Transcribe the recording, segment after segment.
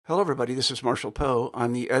Hello, everybody. This is Marshall Poe.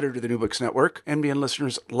 I'm the editor of the New Books Network. NBN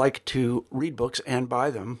listeners like to read books and buy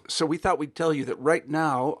them. So we thought we'd tell you that right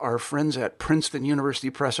now, our friends at Princeton University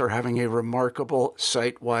Press are having a remarkable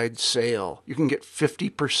site-wide sale. You can get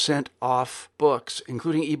 50% off books,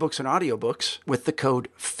 including ebooks and audiobooks, with the code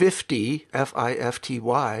 50,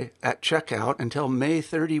 F-I-F-T-Y, at checkout until May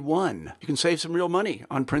 31. You can save some real money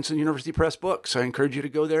on Princeton University Press books. I encourage you to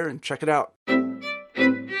go there and check it out.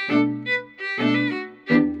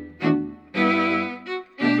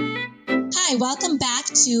 Hi, welcome back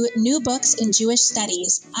to New Books in Jewish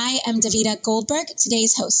Studies. I am Davida Goldberg,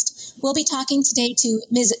 today's host. We'll be talking today to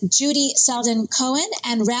Ms. Judy Selden Cohen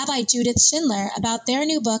and Rabbi Judith Schindler about their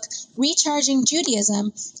new book, Recharging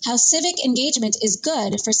Judaism, How Civic Engagement is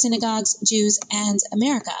Good for Synagogues, Jews, and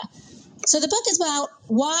America. So the book is about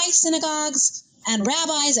why synagogues and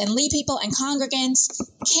rabbis and lay people and congregants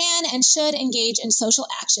can and should engage in social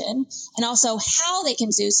action, and also how they can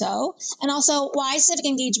do so, and also why civic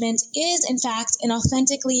engagement is, in fact, an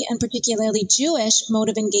authentically and particularly Jewish mode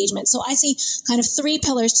of engagement. So I see kind of three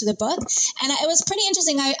pillars to the book, and it was pretty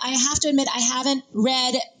interesting. I have to admit, I haven't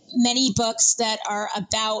read many books that are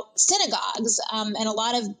about synagogues, and a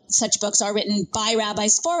lot of such books are written by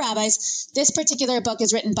rabbis for rabbis. This particular book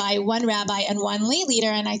is written by one rabbi and one lay leader,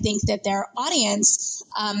 and I think that their audience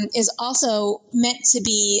is also meant to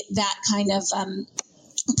be that kind of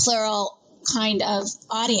plural kind of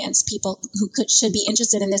audience. People who should be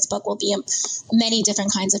interested in this book will be many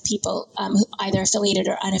different kinds of people, who either affiliated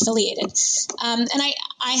or unaffiliated. And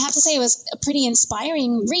I have to say it was a pretty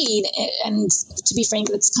inspiring read. And to be frank,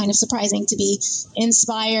 it's kind of surprising to be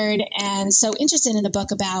inspired and so interested in a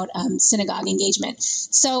book about synagogue engagement.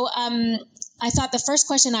 So I thought the first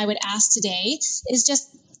question I would ask today is just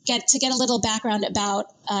get a little background about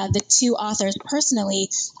the two authors personally,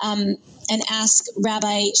 and ask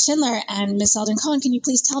Rabbi Schindler and Ms. Selden Cohen, can you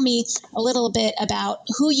please tell me a little bit about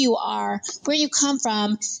who you are, where you come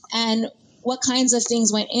from, and what kinds of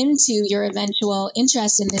things went into your eventual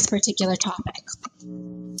interest in this particular topic?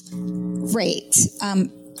 Great.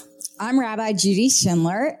 I'm Rabbi Judy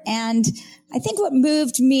Schindler, and I think what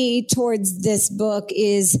moved me towards this book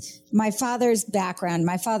is my father's background.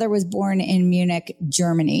 My father was born in Munich,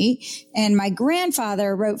 Germany, and my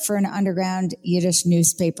grandfather wrote for an underground Yiddish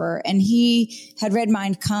newspaper, and he had read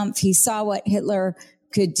Mein Kampf. He saw what Hitler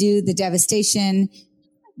could do, the devastation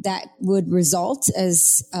that would result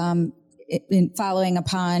as in following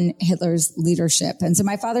upon Hitler's leadership. And so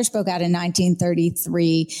my father spoke out in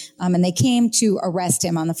 1933, and they came to arrest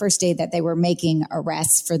him on the first day that they were making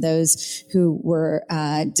arrests for those who were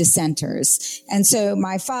dissenters. And so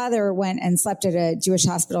my father went and slept at a Jewish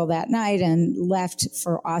hospital that night and left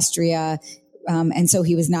for Austria. And so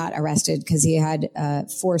he was not arrested because he had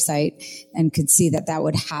foresight and could see that that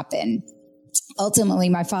would happen. Ultimately,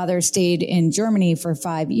 my father stayed in Germany for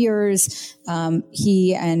 5 years.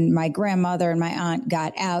 He and my grandmother and my aunt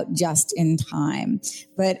got out just in time.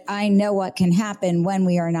 But I know what can happen when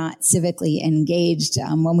we are not civically engaged,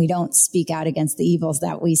 when we don't speak out against the evils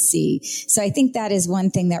that we see. So I think that is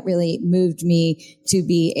one thing that really moved me to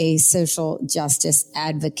be a social justice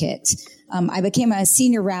advocate. I became a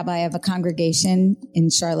senior rabbi of a congregation in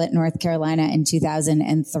Charlotte, North Carolina in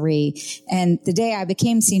 2003. And the day I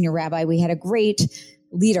became senior rabbi, we had a great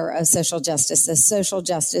leader of social justice, a social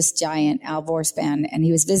justice giant, Al Vorspan, and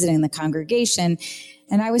he was visiting the congregation.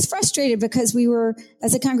 And I was frustrated because we were,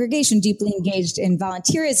 as a congregation, deeply engaged in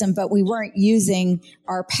volunteerism, but we weren't using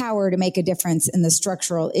our power to make a difference in the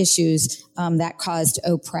structural issues that caused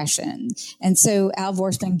oppression. And so Al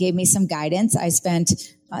Vorspan gave me some guidance. I spent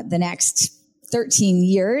the next 13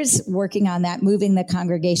 years working on that, moving the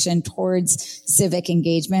congregation towards civic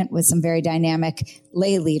engagement with some very dynamic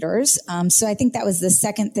lay leaders. So I think that was the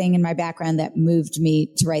second thing in my background that moved me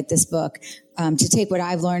to write this book, to take what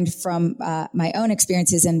I've learned from my own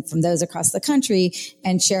experiences and from those across the country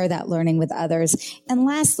and share that learning with others. And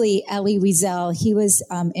lastly, Elie Wiesel, he was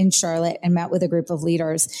in Charlotte and met with a group of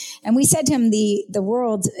leaders. And we said to him, the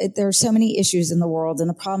world, there are so many issues in the world and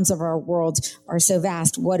the problems of our world are so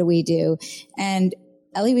vast. What do we do? And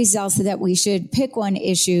Elie Wiesel said that we should pick one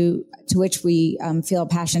issue to which we feel a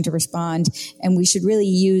passion to respond, and we should really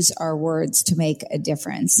use our words to make a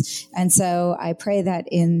difference. And so I pray that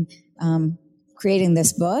in creating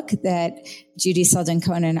this book that Judy Selden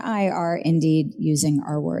Cohen and I are indeed using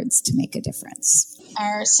our words to make a difference.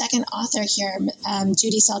 Our second author here,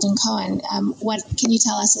 Judy Selden Cohen, what can you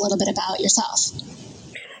tell us a little bit about yourself?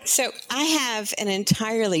 So I have an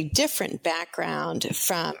entirely different background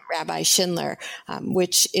from Rabbi Schindler,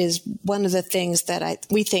 which is one of the things that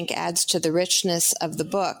we think adds to the richness of the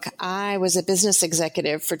book. I was a business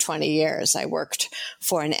executive for 20 years. I worked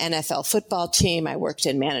for an NFL football team. I worked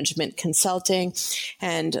in management consulting.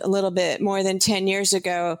 And a little bit more than 10 years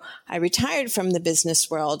ago, I retired from the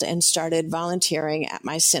business world and started volunteering at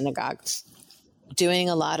my synagogue, doing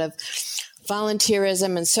a lot of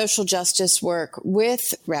volunteerism and social justice work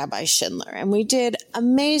with Rabbi Schindler. And we did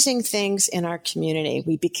amazing things in our community.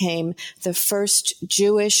 We became the first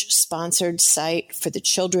Jewish-sponsored site for the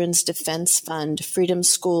Children's Defense Fund, Freedom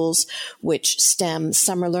Schools, which stem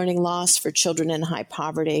summer learning loss for children in high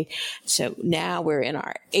poverty. So now we're in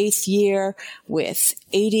our 8th year with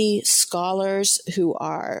 80 scholars who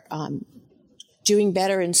are doing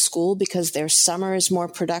better in school because their summer is more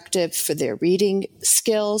productive for their reading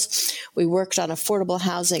skills. We worked on affordable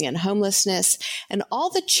housing and homelessness, and all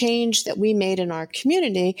the change that we made in our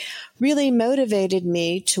community really motivated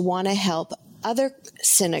me to want to help other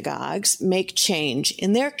synagogues make change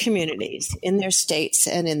in their communities, in their states,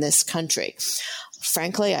 and in this country.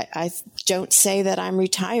 Frankly, I don't say that I'm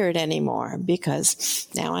retired anymore because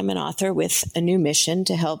now I'm an author with a new mission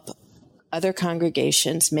to help other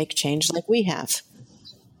congregations make change like we have.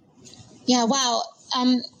 Yeah, wow.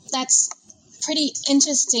 That's pretty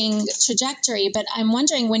interesting trajectory, but I'm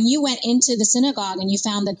wondering, when you went into the synagogue and you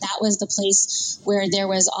found that that was the place where there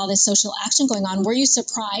was all this social action going on, were you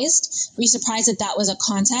surprised? Were you surprised that that was a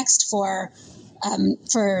context for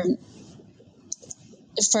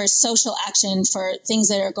social action, for things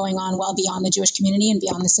that are going on well beyond the Jewish community and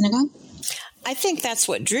beyond the synagogue? I think that's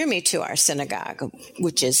what drew me to our synagogue,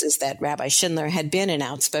 which is that Rabbi Schindler had been an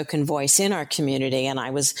outspoken voice in our community, and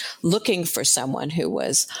I was looking for someone who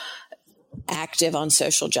was active on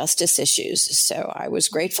social justice issues. So I was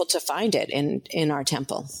grateful to find it in our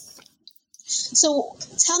temple. So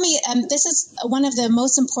tell me, this is one of the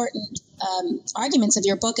most important arguments of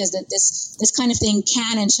your book, is that this kind of thing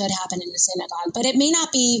can and should happen in the synagogue, but it may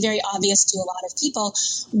not be very obvious to a lot of people.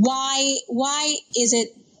 Why is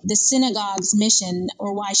it the synagogue's mission,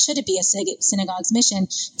 or why should it be a synagogue's mission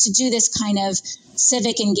to do this kind of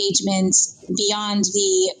civic engagement beyond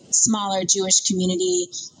the smaller Jewish community?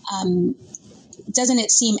 Doesn't it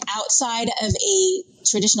seem outside of a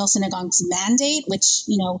traditional synagogue's mandate, which,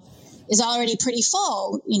 is already pretty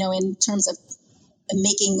full, in terms of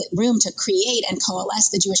making room to create and coalesce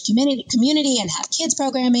the Jewish community and have kids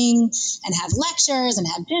programming and have lectures and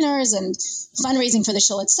have dinners and fundraising for the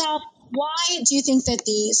shul itself? Why do you think that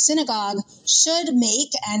the synagogue should make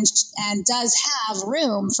and does have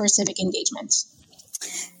room for civic engagement?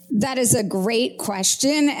 That is a great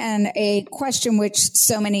question, and a question which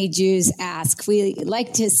so many Jews ask. We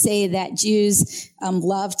like to say that Jews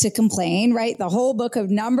love to complain, right? The whole book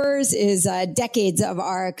of Numbers is decades of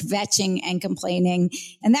our kvetching and complaining.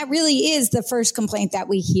 And that really is the first complaint that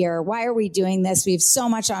we hear. Why are we doing this? We have so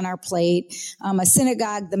much on our plate. A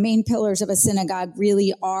synagogue, the main pillars of a synagogue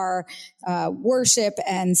really are worship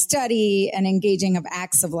and study and engaging of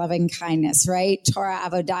acts of loving kindness, right? Torah,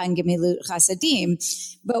 avodah, and gemilut chasadim.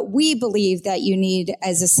 But we believe that you need,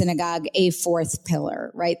 as a synagogue, a fourth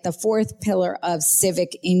pillar, right? The fourth pillar of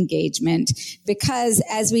civic engagement. Because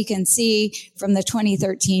as we can see from the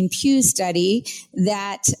 2013 Pew study,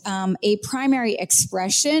 that a primary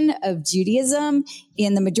expression of Judaism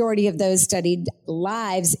in the majority of those studied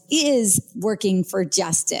lives is working for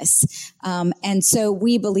justice. And so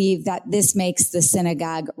we believe that this makes the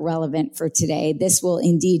synagogue relevant for today. This will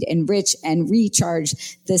indeed enrich and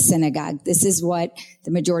recharge the synagogue. This is what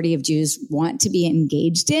the majority of Jews want to be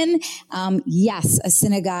engaged in. Yes, a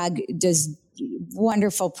synagogue does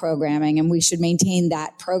wonderful programming, and we should maintain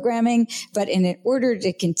that programming. But in order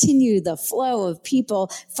to continue the flow of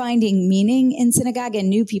people finding meaning in synagogue and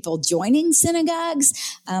new people joining synagogues,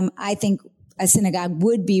 I think a synagogue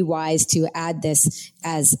would be wise to add this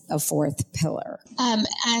as a fourth pillar.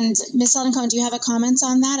 And Ms. Selden-Cohen, do you have a comment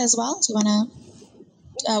on that as well? Do you want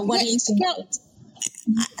to, what do you think?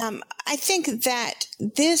 I think that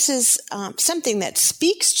this is something that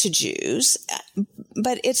speaks to Jews,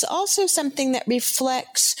 but it's also something that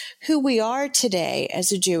reflects who we are today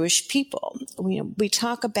as a Jewish people. We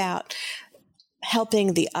talk about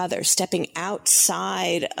helping the other, stepping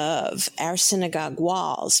outside of our synagogue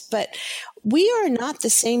walls. But we are not the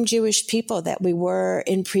same Jewish people that we were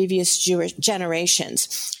in previous Jewish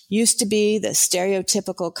generations. Used to be the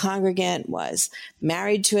stereotypical congregant was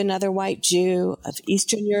married to another white Jew of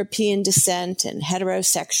Eastern European descent and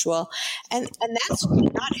heterosexual. And that's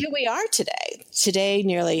not who we are today. Today,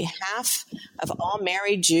 nearly half of all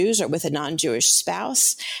married Jews are with a non-Jewish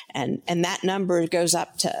spouse. And that number goes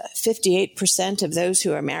up to 58% of those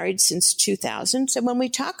who are married since 2000. So when we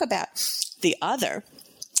talk about the other,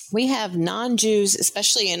 we have non-Jews,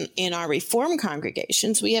 especially in our Reform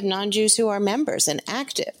congregations, we have non-Jews who are members and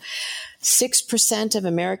active. 6% of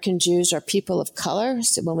American Jews are people of color.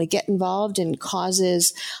 So when we get involved in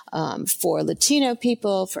causes for Latino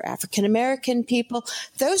people, for African American people,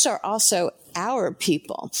 those are also our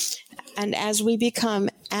people. And as we become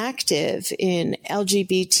active in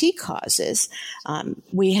LGBT causes,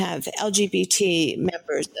 we have LGBT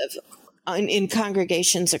members in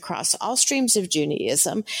congregations across all streams of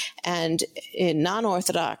Judaism, and in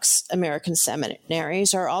non-Orthodox American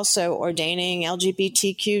seminaries are also ordaining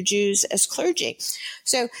LGBTQ Jews as clergy.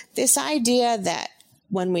 So this idea that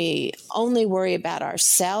when we only worry about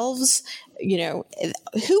ourselves,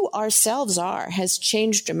 who ourselves are has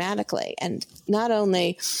changed dramatically. And not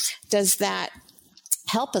only does that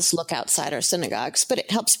help us look outside our synagogues, but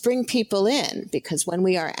it helps bring people in, because when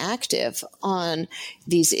we are active on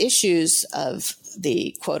these issues of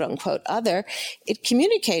the quote unquote other, it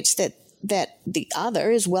communicates that the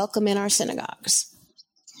other is welcome in our synagogues.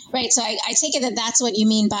 Right. So I take it that that's what you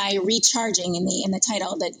mean by recharging in the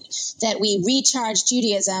title, that we recharge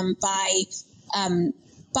Judaism by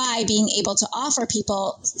being able to offer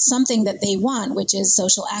people something that they want, which is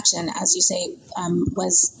social action, as you say,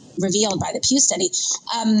 was revealed by the Pew study.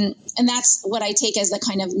 And that's what I take as the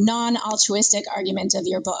kind of non-altruistic argument of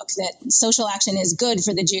your book, that social action is good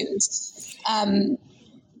for the Jews.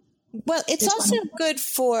 Well, it's also good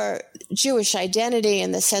for Jewish identity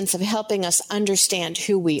in the sense of helping us understand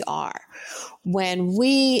who we are. When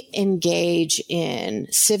we engage in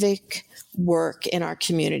civic work in our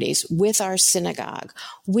communities with our synagogue,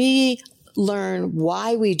 we learn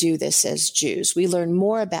why we do this as Jews. We learn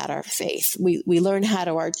more about our faith. We learn how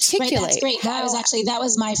to articulate. Right, that's great. That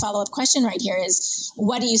was my follow-up question right here is,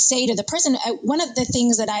 what do you say to the person? One of the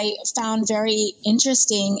things that I found very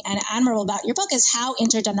interesting and admirable about your book is how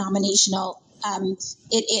interdenominational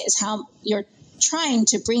it is, how you're trying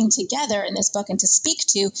to bring together in this book and to speak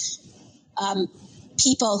to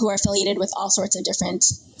people who are affiliated with all sorts of different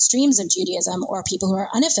streams of Judaism or people who are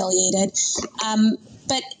unaffiliated.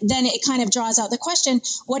 But then it kind of draws out the question,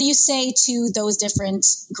 what do you say to those different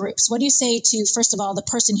groups? What do you say to, first of all, the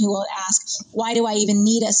person who will ask, why do I even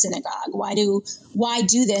need a synagogue? Why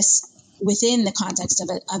do this within the context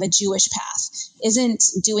of a Jewish path? Isn't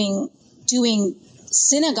doing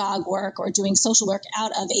synagogue work or doing social work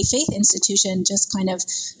out of a faith institution just kind of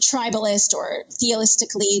tribalist or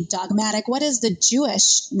theistically dogmatic? What does the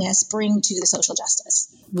Jewishness bring to the social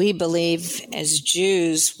justice? We believe as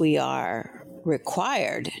Jews, we are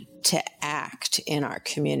required to act in our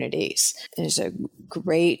communities. There's a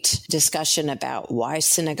great discussion about why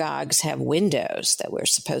synagogues have windows, that we're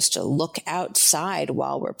supposed to look outside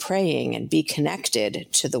while we're praying and be connected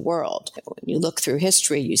to the world. When you look through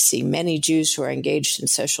history, you see many Jews who are engaged in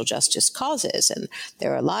social justice causes, and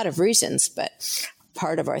there are a lot of reasons, but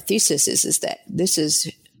part of our thesis is that this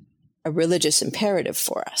is a religious imperative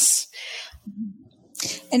for us.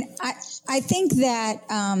 And I think that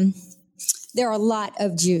there are a lot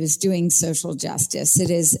of Jews doing social justice. It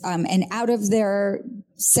is, and out of their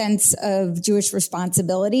sense of Jewish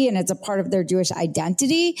responsibility, and it's a part of their Jewish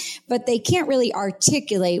identity, but they can't really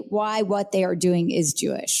articulate why what they are doing is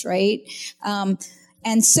Jewish, right?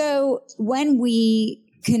 And so when we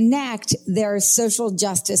connect their social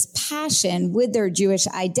justice passion with their Jewish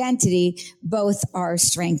identity, both are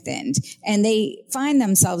strengthened. And they find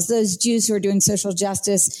themselves, those Jews who are doing social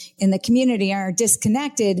justice in the community are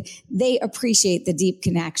disconnected, they appreciate the deep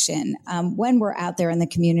connection. When we're out there in the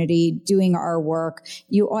community doing our work,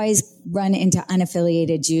 you always run into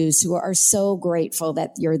unaffiliated Jews who are so grateful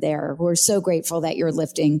that you're there, who are so grateful that you're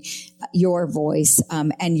lifting your voice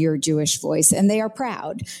and your Jewish voice. And they are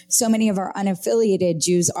proud. So many of our unaffiliated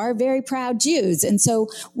Jews are very proud Jews. And so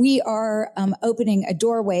we are opening a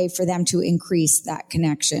doorway for them to increase that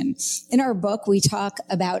connection. In our book, we talk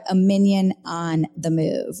about a minyan on the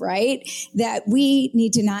move, right? That we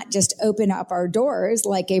need to not just open up our doors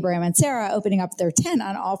like Abraham and Sarah opening up their tent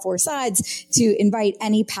on all four sides to invite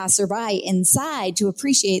any passerby inside to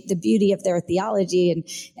appreciate the beauty of their theology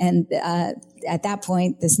and at that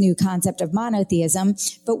point, this new concept of monotheism.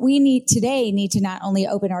 But we need to not only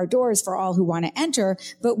open our doors for all who want to enter,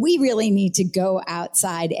 but we really need to go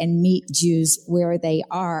outside and meet Jews where they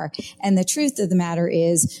are. And the truth of the matter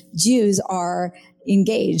is Jews are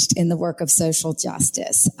engaged in the work of social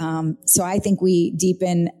justice. So I think we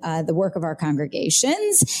deepen the work of our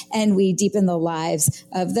congregations, and we deepen the lives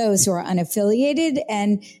of those who are unaffiliated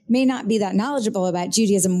and may not be that knowledgeable about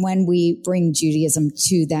Judaism when we bring Judaism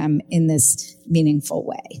to them in this meaningful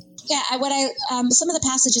way. Yeah, some of the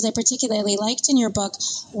passages I particularly liked in your book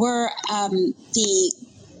were the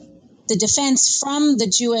defense from the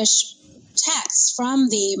Jewish texts, from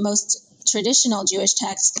the most traditional Jewish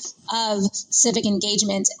texts of civic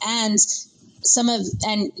engagement, and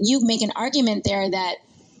you make an argument there that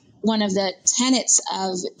one of the tenets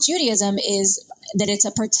of Judaism is that it's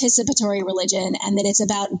a participatory religion and that it's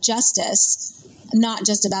about justice, not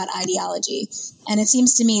just about ideology. And it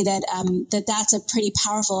seems to me that that's a pretty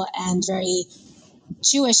powerful and very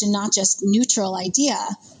Jewish and not just neutral idea,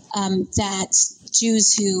 that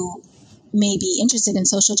Jews who may be interested in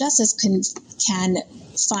social justice can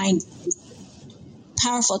find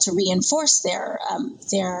powerful to reinforce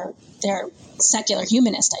their secular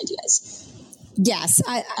humanist ideas. Yes,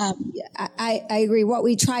 I agree. What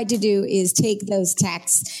we tried to do is take those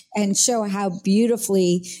texts and show how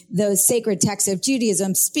beautifully those sacred texts of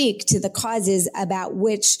Judaism speak to the causes about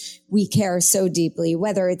which we care so deeply,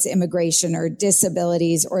 whether it's immigration or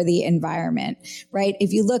disabilities or the environment, right?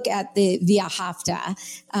 If you look at the V'ahavta,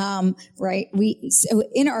 right, so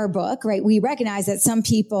in our book, right, we recognize that some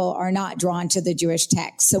people are not drawn to the Jewish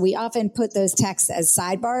text. So we often put those texts as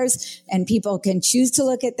sidebars, and people can choose to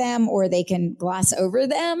look at them, or they can gloss over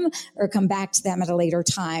them or come back to them at a later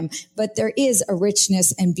time. But there is a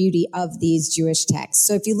richness and beauty of these Jewish texts.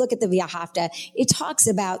 So if you look at the V'ahavta, it talks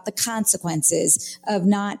about the consequences of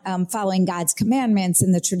not following God's commandments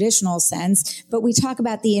in the traditional sense, but we talk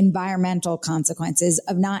about the environmental consequences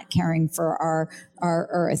of not caring for our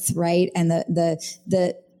earth, right? And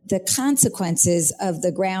the consequences of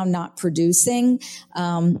the ground not producing,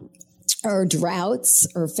 or droughts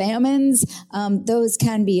or famines, those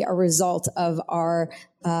can be a result of our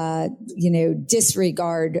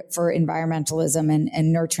disregard for environmentalism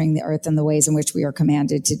and nurturing the earth in the ways in which we are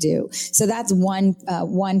commanded to do. So that's one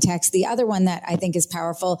text. The other one that I think is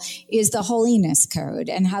powerful is the Holiness Code,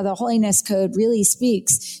 and how the Holiness Code really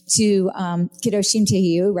speaks to Kedoshim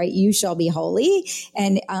Tehiyu, right? You shall be holy.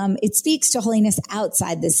 And it speaks to holiness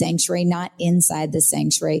outside the sanctuary, not inside the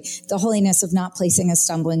sanctuary. The holiness of not placing a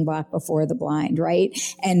stumbling block before the blind, right?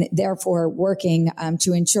 And therefore working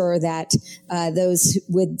to ensure that those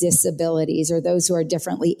with disabilities or those who are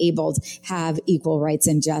differently abled have equal rights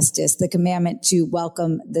and justice. The commandment to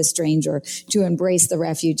welcome the stranger, to embrace the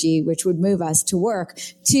refugee, which would move us to work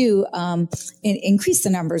to increase the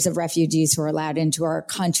numbers of refugees who are allowed into our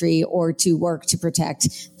country, or to work to protect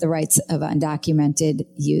the rights of undocumented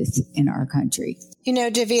youth in our country. You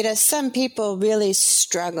know, Davida, some people really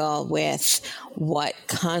struggle with what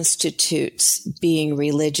constitutes being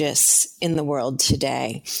religious in the world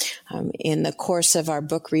today. In the course of our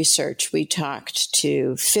book research, we talked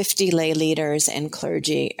to 50 lay leaders and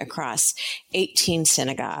clergy across 18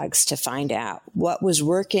 synagogues to find out what was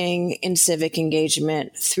working in civic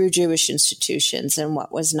engagement through Jewish institutions and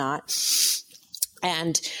what was not.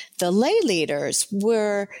 And the lay leaders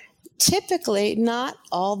were typically not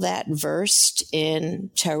all that versed in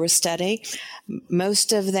Torah study.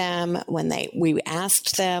 Most of them, when we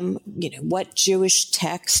asked them, what Jewish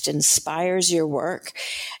text inspires your work,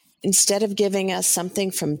 instead of giving us something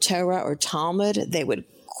from Torah or Talmud, they would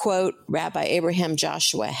quote Rabbi Abraham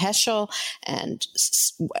Joshua Heschel, and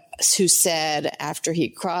who said after he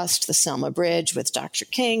crossed the Selma Bridge with Dr.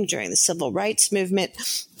 King during the Civil Rights Movement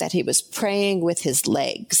that he was praying with his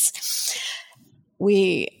legs.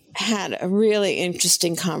 We had a really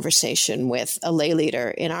interesting conversation with a lay leader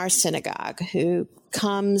in our synagogue who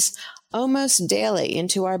comes almost daily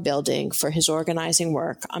into our building for his organizing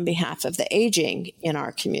work on behalf of the aging in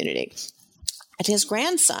our community. And his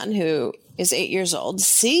grandson, who is 8 years old,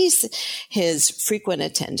 sees his frequent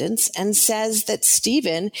attendance and says that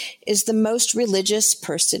Stephen is the most religious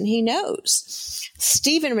person he knows.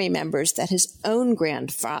 Stephen remembers that his own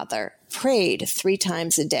grandfather prayed 3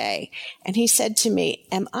 times a day. And he said to me,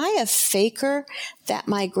 "Am I a faker that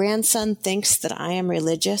my grandson thinks that I am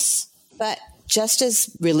religious?" But just as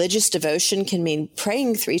religious devotion can mean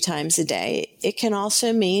praying 3 times a day, it can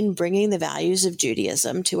also mean bringing the values of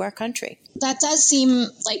Judaism to our country. That does seem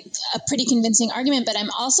like a pretty convincing argument, but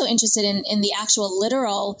I'm also interested in the actual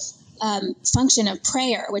literal function of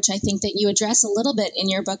prayer, which I think that you address a little bit in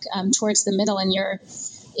your book towards the middle in your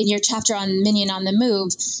in your chapter on Minyan on the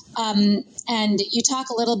Move. And you talk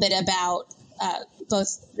a little bit about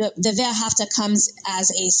both the Ve'ahavta comes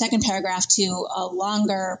as a second paragraph to a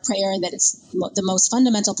longer prayer that is the most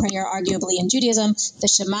fundamental prayer, arguably, in Judaism, the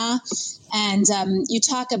Shema. And you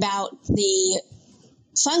talk about the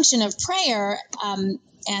function of prayer and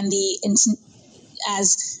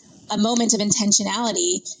as a moment of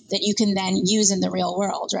intentionality that you can then use in the real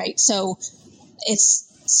world, right? So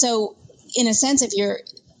in a sense, if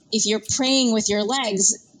you're praying with your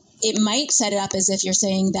legs, it might set it up as if you're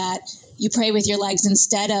saying that you pray with your legs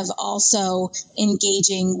instead of also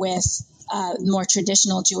engaging with more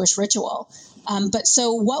traditional Jewish ritual. But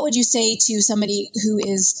so what would you say to somebody who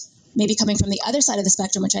is maybe coming from the other side of the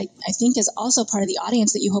spectrum, which I think is also part of the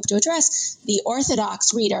audience that you hope to address, the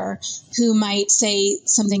Orthodox reader who might say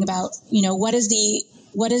something about,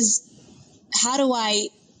 how do I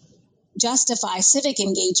justify civic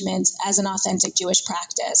engagement as an authentic Jewish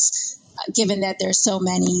practice, given that there's so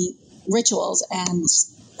many rituals and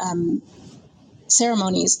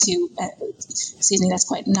ceremonies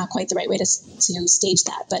that's not quite the right way to stage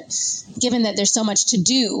that. But given that there's so much to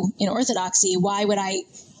do in Orthodoxy, why would I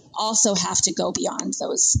also have to go beyond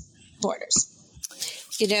those borders?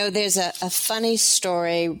 There's a funny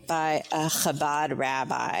story by a Chabad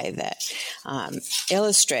rabbi that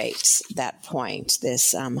illustrates that point.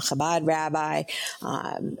 This Chabad rabbi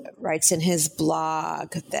writes in his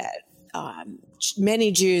blog that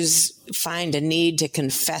many Jews find a need to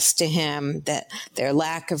confess to him that their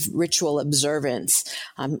lack of ritual observance,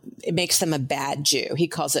 it makes them a bad Jew. He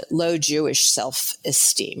calls it low Jewish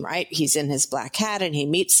self-esteem, right? He's in his black hat and he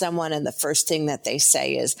meets someone and the first thing that they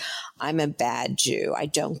say is, I'm a bad Jew. I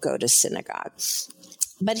don't go to synagogue.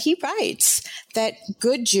 But he writes that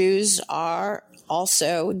good Jews are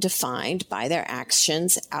also defined by their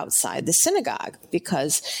actions outside the synagogue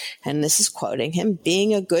because, and this is quoting him,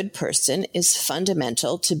 being a good person is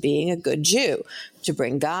fundamental to being a good Jew, to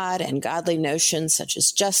bring God and godly notions such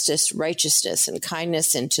as justice, righteousness, and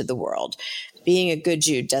kindness into the world. Being a good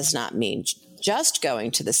Jew does not mean just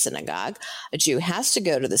going to the synagogue. A Jew has to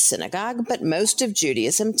go to the synagogue, but most of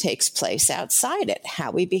Judaism takes place outside it,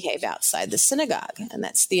 how we behave outside the synagogue. And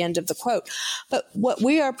that's the end of the quote. But what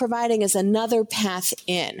we are providing is another path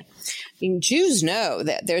in. Jews know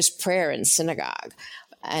that there's prayer in synagogue,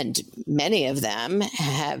 and many of them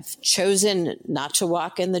have chosen not to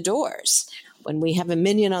walk in the doors. When we have a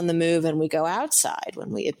minyan on the move and we go outside,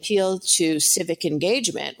 when we appeal to civic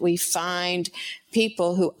engagement, we find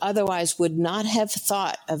people who otherwise would not have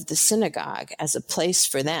thought of the synagogue as a place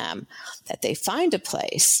for them, that they find a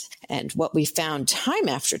place. And what we found time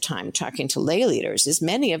after time talking to lay leaders is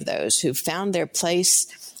many of those who found their place,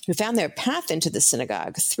 who found their path into the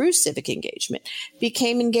synagogue through civic engagement,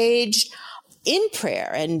 became engaged in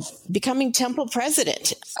prayer and becoming temple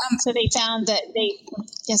president. So they found that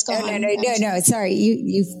yes, go on. No, sorry.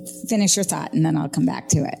 You finish your thought and then I'll come back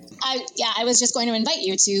to it. I was just going to invite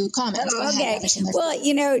you to comment. Okay. Well,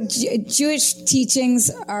 Jewish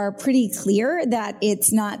teachings are pretty clear that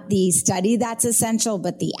it's not the study that's essential,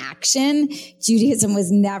 but the action. Judaism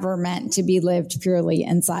was never meant to be lived purely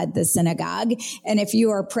inside the synagogue. And if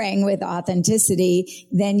you are praying with authenticity,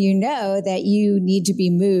 then you know that you need to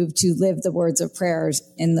be moved to live the words of prayers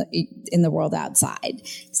in the world outside.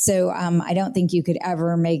 So I don't think you could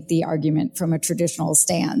ever make the argument from a traditional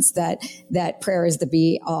stance that prayer is the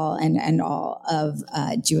be all and end all of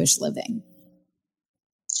Jewish living.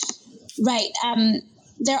 Right.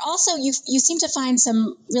 There also, you seem to find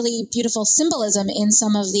some really beautiful symbolism in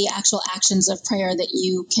some of the actual actions of prayer that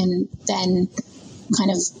you can then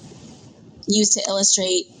kind of use to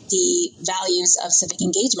illustrate the values of civic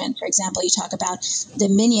engagement. For example, you talk about the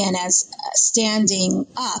minyan as standing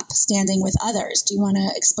up, standing with others. Do you want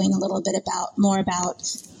to explain a little bit more about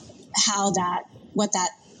what that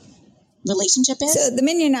relationship is? So the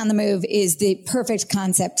minyan on the move is the perfect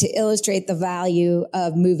concept to illustrate the value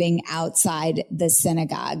of moving outside the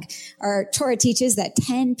synagogue. Our Torah teaches that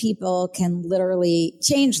 10 people can literally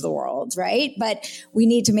change the world, right? But we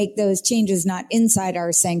need to make those changes not inside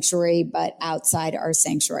our sanctuary, but outside our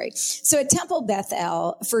sanctuary. So at Temple Beth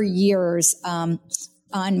El for years,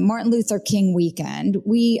 on Martin Luther King weekend,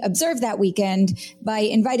 we observed that weekend by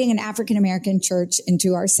inviting an African-American church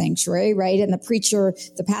into our sanctuary, right? And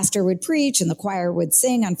the pastor would preach and the choir would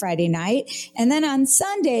sing on Friday night. And then on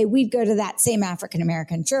Sunday, we'd go to that same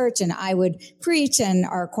African-American church and I would preach and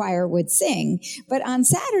our choir would sing. But on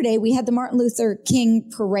Saturday, we had the Martin Luther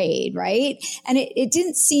King parade, right? And it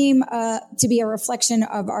didn't seem to be a reflection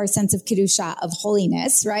of our sense of Kedusha, of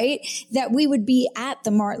holiness, right? That we would be at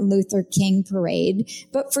the Martin Luther King parade.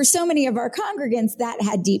 But for so many of our congregants, that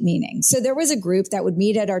had deep meaning. So there was a group that would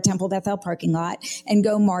meet at our Temple Bethel parking lot and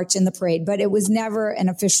go march in the parade, but it was never an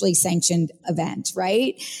officially sanctioned event,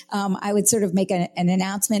 right? I would sort of make an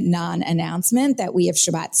announcement, non-announcement, that we have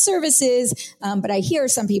Shabbat services, but I hear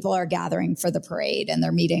some people are gathering for the parade and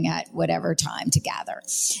they're meeting at whatever time to gather.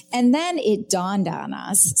 And then it dawned on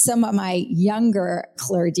us, some of my younger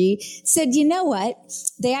clergy said, you know what?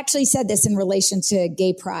 They actually said this in relation to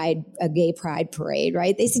gay pride, a gay pride parade,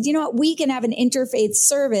 right? They said, you know what? We can have an interfaith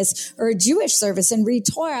service or a Jewish service and read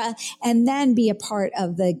Torah and then be a part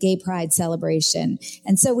of the gay pride celebration.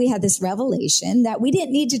 And so we had this revelation that we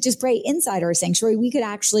didn't need to just pray inside our sanctuary. We could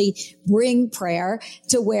actually bring prayer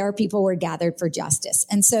to where people were gathered for justice.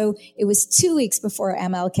 And so it was 2 weeks before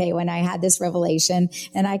MLK when I had this revelation,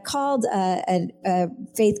 and I called a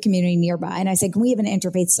faith community nearby and I said, can we have an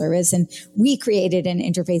interfaith service? And we created an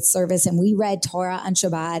interfaith service and we read Torah on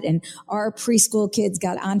Shabbat, and our preschool kids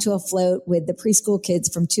got onto a float with the preschool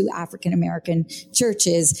kids from 2 African-American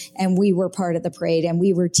churches, and we were part of the parade, and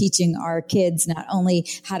we were teaching our kids not only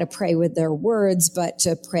how to pray with their words, but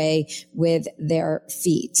to pray with their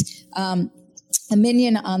feet. A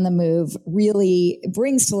minyan on the move really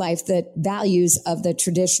brings to life the values of the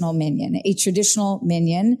traditional minyan. A traditional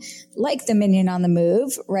minyan, like the minyan on the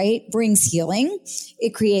move, right, brings healing.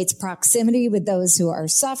 It creates proximity with those who are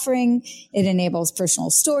suffering. It enables personal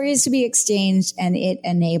stories to be exchanged, and it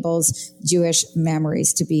enables Jewish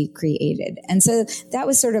memories to be created. And so that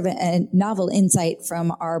was sort of a novel insight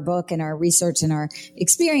from our book and our research and our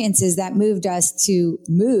experiences that moved us to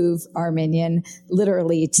move our minyan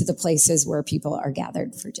literally to the places where people are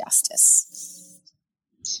gathered for justice.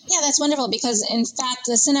 Yeah, that's wonderful, because in fact,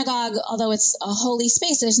 the synagogue, although it's a holy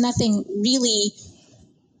space, there's nothing really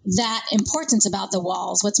that important about the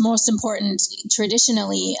walls. What's most important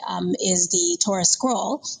traditionally is the Torah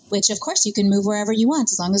scroll, which of course you can move wherever you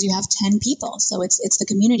want as long as you have 10 people. So it's the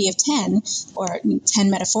community of 10, or 10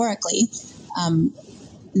 metaphorically,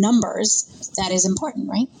 numbers that is important,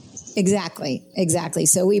 right? Exactly.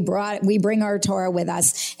 So we bring our Torah with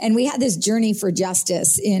us, and we had this journey for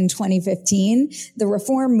justice in 2015. The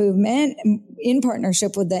Reform Movement, in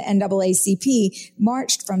partnership with the NAACP,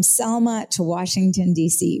 marched from Selma to Washington,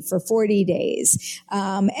 D.C. for 40 days.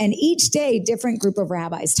 And each day, different group of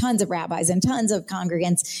rabbis, tons of rabbis and tons of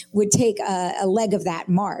congregants would take a leg of that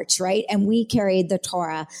march, right? And we carried the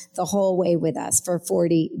Torah the whole way with us for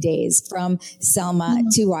 40 days from Selma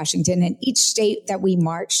to Washington. And each state that we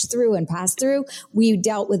marched through and passed through, we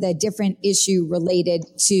dealt with a different issue related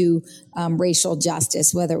to racial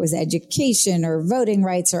justice, whether it was education or voting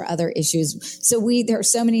rights or other issues. So there are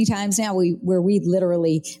so many times now where we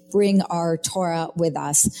literally bring our Torah with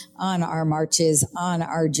us on our marches, on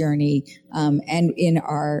our journey, and in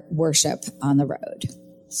our worship on the road.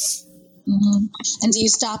 Mm-hmm. And do you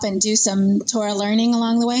stop and do some Torah learning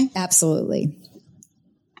along the way? Absolutely.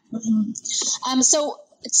 Mm-hmm. So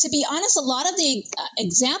to be honest, a lot of the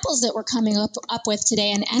examples that we're coming up with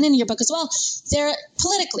today, and in your book as well, they're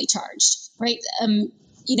politically charged, right?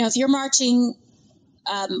 If you're marching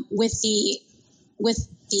with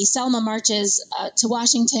the Selma marches to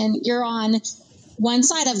Washington, you're on one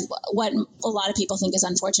side of what a lot of people think is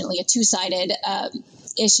unfortunately a two-sided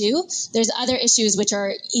issue. There's other issues which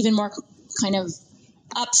are even more kind of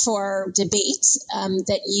up for debate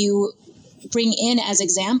that you bring in as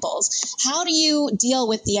examples. How do you deal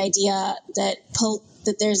with the idea that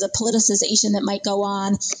there's a politicization that might go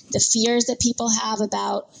on, the fears that people have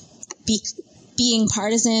about being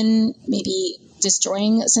partisan, maybe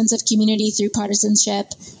destroying a sense of community through partisanship?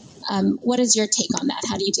 What is your take on that?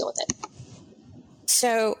 How do you deal with it?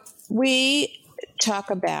 So we talk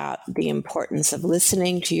about the importance of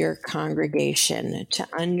listening to your congregation to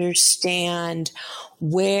understand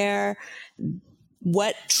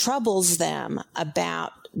what troubles them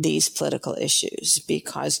about these political issues,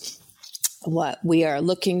 because what we are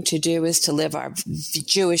looking to do is to live our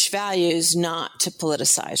Jewish values, not to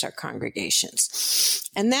politicize our congregations.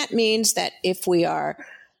 And that means that if we are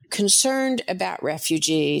concerned about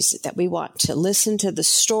refugees, that we want to listen to the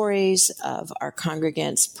stories of our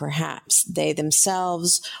congregants. Perhaps they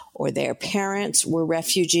themselves or their parents were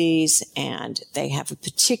refugees and they have a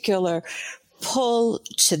particular pull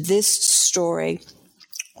to this story.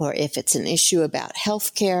 Or if it's an issue about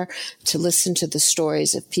healthcare, to listen to the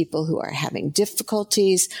stories of people who are having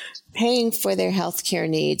difficulties paying for their healthcare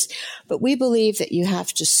needs. But we believe that you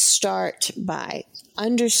have to start by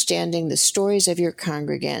understanding the stories of your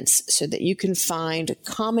congregants so that you can find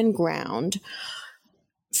common ground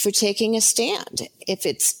for taking a stand. If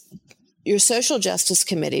it's your social justice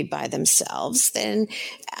committee by themselves, then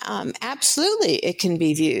absolutely it can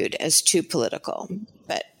be viewed as too political.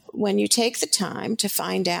 when you take the time to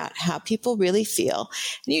find out how people really feel,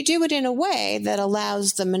 and you do it in a way that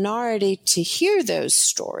allows the minority to hear those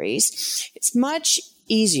stories, it's much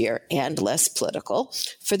easier and less political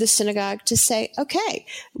for the synagogue to say, okay,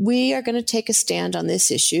 we are going to take a stand on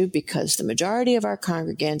this issue because the majority of our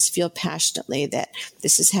congregants feel passionately that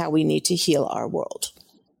this is how we need to heal our world.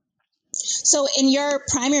 So in your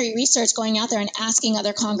primary research, going out there and asking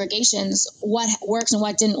other congregations what works and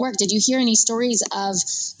what didn't work, did you hear any stories of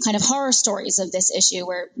kind of horror stories of this issue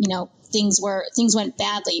where, things went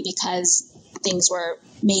badly because things were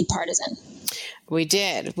made partisan? We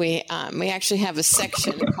did. We actually have a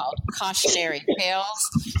section called Cautionary Tales.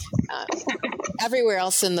 Everywhere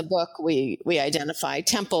else in the book, we identify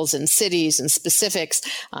temples and cities and specifics.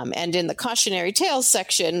 And in the Cautionary Tales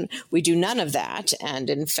section, we do none of that. And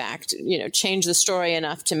in fact, change the story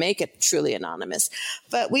enough to make it truly anonymous.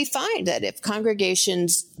 But we find that if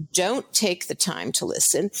congregations don't take the time to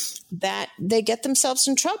listen, that they get themselves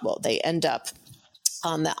in trouble. They end up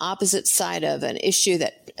on the opposite side of an issue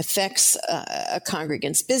that affects a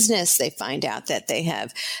congregant's business. They find out that they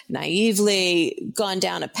have naively gone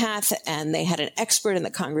down a path and they had an expert in the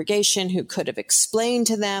congregation who could have explained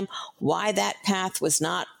to them why that path was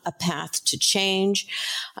not a path to change.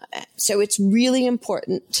 So it's really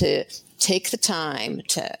important to take the time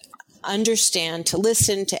to understand, to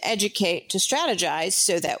listen, to educate, to strategize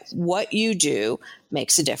so that what you do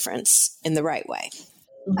makes a difference in the right way.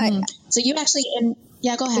 Mm-hmm. So you actually,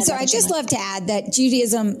 go ahead. So I just love to add that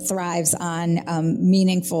Judaism thrives on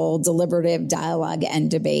meaningful, deliberative dialogue and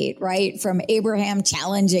debate, right? From Abraham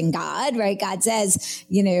challenging God, right? God says,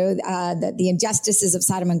 that the injustices of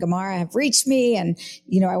Sodom and Gomorrah have reached me and,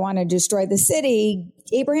 I want to destroy the city.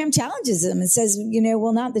 Abraham challenges him and says,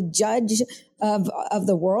 will not the judge of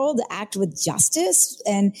the world act with justice,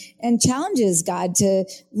 and challenges God to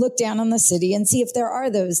look down on the city and see if there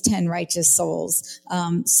are those 10 righteous souls,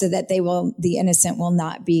 so that the innocent will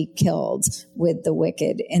not be killed with the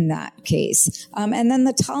wicked in that case. And then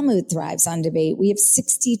the Talmud thrives on debate. We have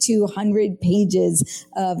 6,200 pages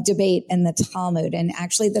of debate in the Talmud. And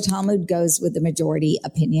actually the Talmud goes with the majority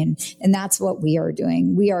opinion. And that's what we are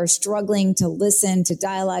doing. We are struggling to listen, to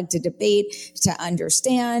dialogue, to debate, to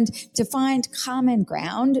understand, to find common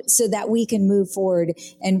ground so that we can move forward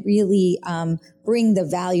and really bring the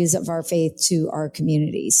values of our faith to our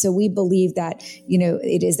community. So we believe that,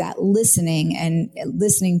 it is that listening and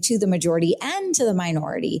listening to the majority and to the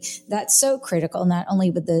minority that's so critical, not only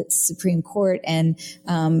with the Supreme Court and,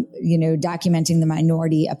 documenting the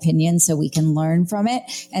minority opinion so we can learn from it.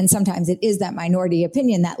 And sometimes it is that minority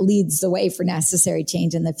opinion that leads the way for necessary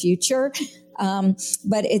change in the future.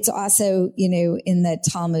 But it's also, in the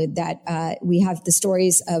Talmud that we have the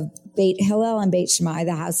stories of Beit Hillel and Beit Shammai,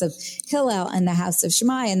 the house of Hillel and the house of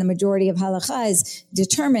Shammai, and the majority of halakha is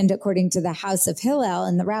determined according to the house of Hillel,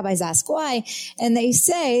 and the rabbis ask why, and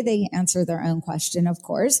they answer their own question, of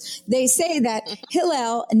course. They say that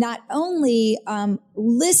Hillel not only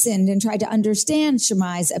listened and tried to understand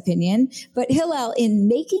Shammai's opinion, but Hillel, in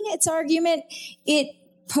making its argument, it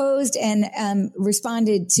posed and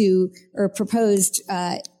responded to or proposed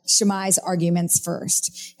Shammai's arguments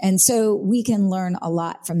first. And so we can learn a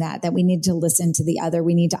lot from that we need to listen to the other.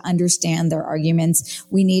 We need to understand their arguments.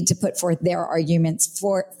 We need to put forth their arguments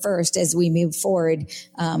first as we move forward.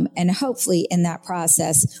 And hopefully in that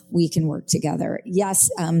process, we can work together. Yes,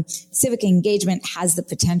 civic engagement has the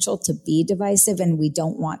potential to be divisive, and we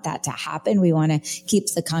don't want that to happen. We want to keep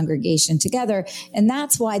the congregation together. And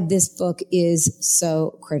that's why this book is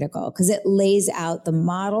so critical, because it lays out the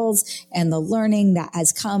models and the learning that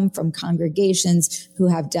has come from congregations who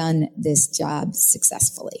have done this job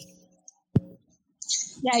successfully.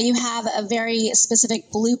 Yeah, you have a very specific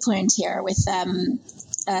blueprint here with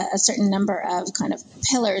a certain number of kind of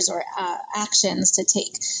pillars or actions to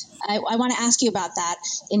take. I want to ask you about that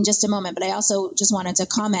in just a moment, but I also just wanted to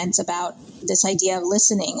comment about this idea of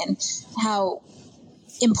listening and how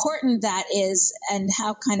important that is, and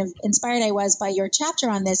how kind of inspired I was by your chapter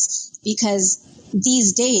on this, because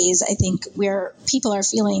these days, I think where people are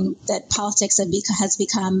feeling that politics has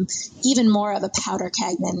become even more of a powder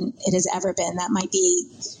keg than it has ever been. That might be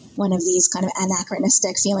one of these kind of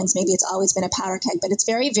anachronistic feelings. Maybe it's always been a powder keg, but it's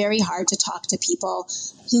very, very hard to talk to people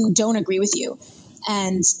who don't agree with you.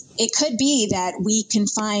 And it could be that we can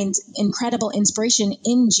find incredible inspiration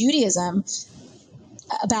in Judaism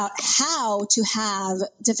about how to have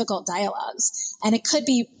difficult dialogues. And it could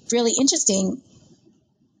be really interesting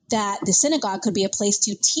that the synagogue could be a place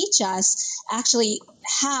to teach us actually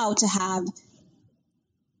how to have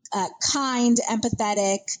kind,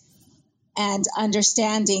 empathetic, and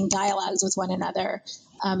understanding dialogues with one another.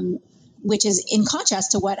 which is in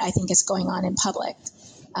contrast to what I think is going on in public.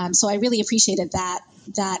 So I really appreciated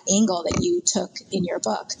that angle that you took in your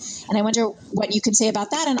book. And I wonder what you can say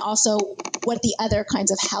about that, and also what the other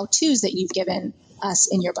kinds of how-tos that you've given us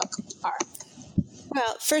in your book are.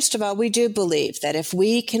 Well, first of all, we do believe that if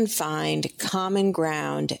we can find common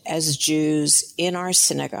ground as Jews in our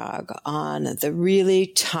synagogue on the really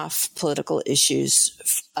tough political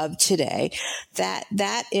issues of today,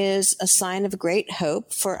 that is a sign of great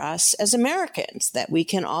hope for us as Americans, that we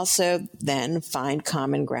can also then find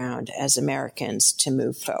common ground as Americans to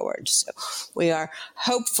move forward. So we are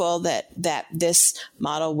hopeful that this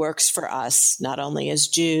model works for us, not only as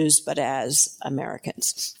Jews, but as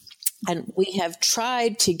Americans. And we have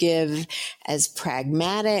tried to give as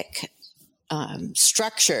pragmatic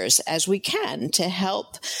structures as we can to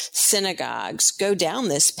help synagogues go down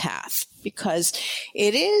this path, because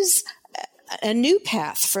it is a new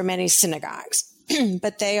path for many synagogues,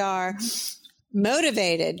 but they are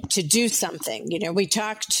motivated to do something. You know, we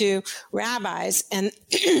talk to rabbis and,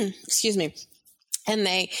 excuse me, and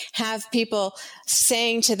they have people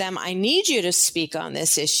saying to them, I need you to speak on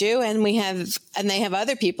this issue. And they have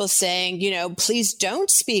other people saying, you know, please don't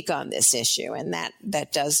speak on this issue. And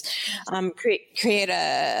that does create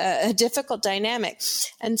a difficult dynamic.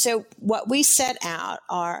 And so what we set out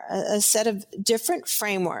are a set of different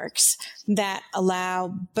frameworks that allow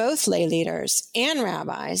both lay leaders and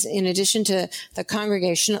rabbis, in addition to the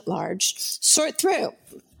congregation at large, sort through.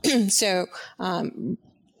 So,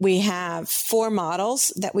 we have 4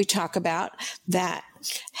 models that we talk about that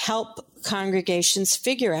help congregations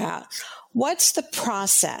figure out what's the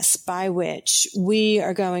process by which we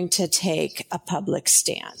are going to take a public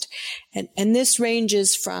stand. And this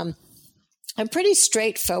ranges from a pretty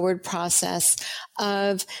straightforward process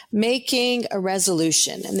of making a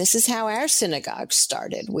resolution. And this is how our synagogue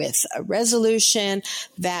started, with a resolution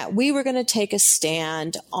that we were going to take a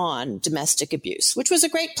stand on domestic abuse, which was a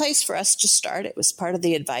great place for us to start. It was part of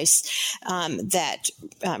the advice that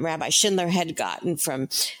Rabbi Schindler had gotten from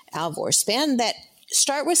Al Vorspan, that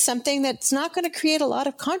start with something that's not going to create a lot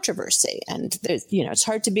of controversy. And it's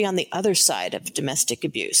hard to be on the other side of domestic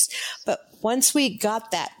abuse. But once we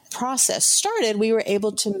got that process started, we were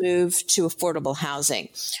able to move to affordable housing,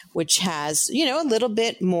 which has, a little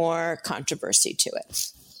bit more controversy to it.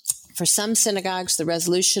 For some synagogues, the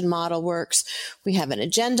resolution model works. We have an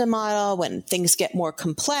agenda model when things get more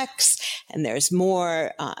complex and there's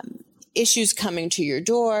more issues coming to your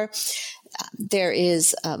door. There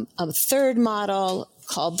is a third model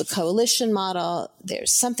called the coalition model.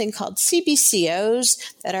 There's something called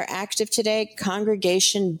CBCOs that are active today,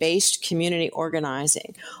 congregation-based community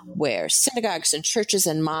organizing, where synagogues and churches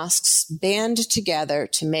and mosques band together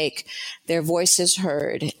to make their voices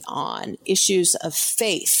heard on issues of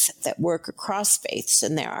faith that work across faiths.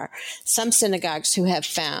 And there are some synagogues who have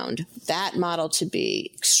found that model to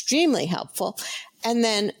be extremely helpful. And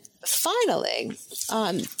then finally,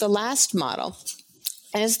 the last model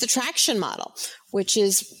is the traction model, which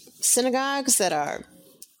is synagogues that are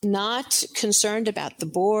not concerned about the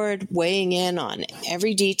board weighing in on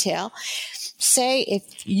every detail. Say,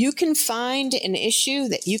 if you can find an issue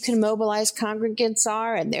that you can mobilize congregants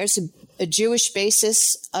on, and there's a Jewish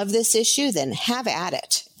basis of this issue, then have at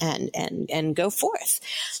it and go forth.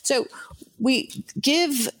 So we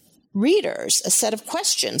give readers a set of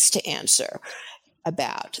questions to answer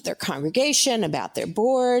about their congregation, about their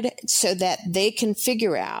board, so that they can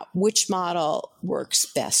figure out which model works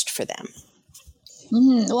best for them.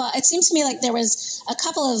 Mm-hmm. Well, it seems to me like there was a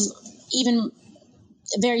couple of even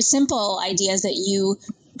very simple ideas that you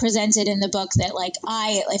presented in the book that, like,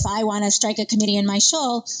 if I want to strike a committee in my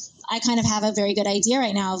shul, I kind of have a very good idea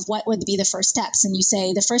right now of what would be the first steps. And you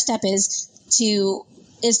say the first step is to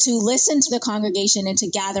listen to the congregation and to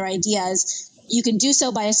gather ideas. You can do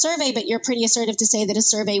so by a survey, but you're pretty assertive to say that a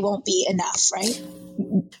survey won't be enough, right?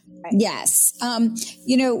 Yes.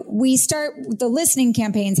 We start, the listening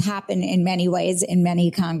campaigns happen in many ways in many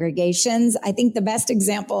congregations. I think the best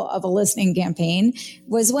example of a listening campaign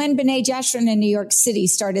was when B'nai Jeshurun in New York City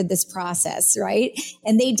started this process, right?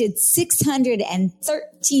 And they did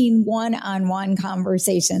 613 one-on-one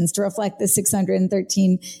conversations to reflect the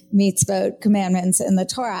 613 mitzvot commandments in the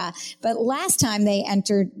Torah. But last time they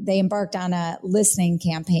embarked on a listening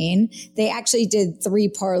campaign. They actually did 3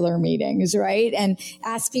 parlor meetings, right? And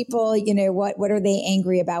asked people, what are they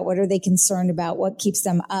angry about? What are they concerned about? What keeps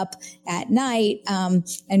them up at night?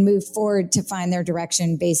 And move forward to find their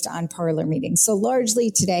direction based on parlor meetings. So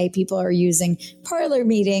largely today, people are using parlor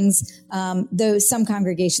meetings, though some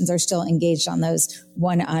congregations are still engaged on those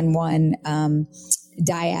one-on-one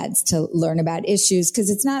dyads to learn about issues,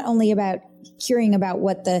 because it's not only about hearing about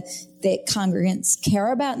what the congregants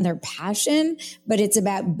care about and their passion, but it's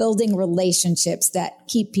about building relationships that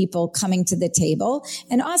keep people coming to the table.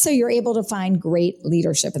 And also you're able to find great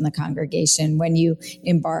leadership in the congregation when you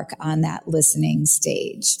embark on that listening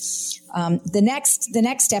stage. The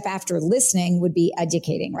next step after listening would be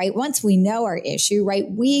educating, right? Once we know our issue, right,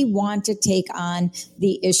 we want to take on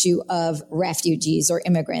the issue of refugees or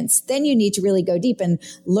immigrants. Then you need to really go deep and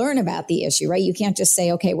learn about the issue, right? You can't just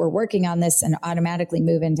say, okay, we're working on this and automatically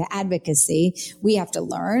move into advocacy. We have to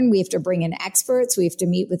learn. We have to bring in experts. We have to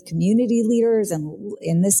meet with community leaders, and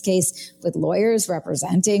in this case, with lawyers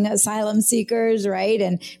representing asylum seekers, right?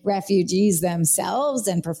 And refugees themselves,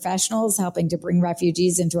 and professionals helping to bring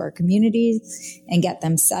refugees into our communities and get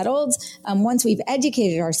them settled. Once we've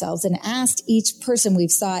educated ourselves and asked each person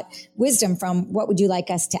we've sought wisdom from, what would you like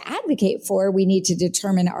us to advocate for? We need to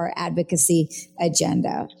determine our advocacy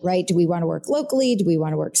agenda, right? Do we want to work locally? Do we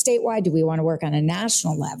want to work statewide? Do we want to work on a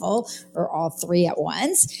national level, or all three at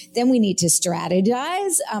once? Then we need to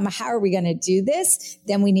strategize. How are we going to do this?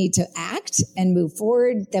 Then we need to act and move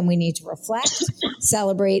forward. Then we need to reflect,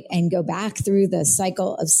 celebrate, and go back through the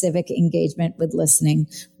cycle of civic engagement with listening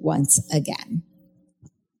once again.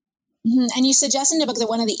 Mm-hmm. And you suggest in the book that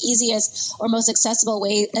one of the easiest or most accessible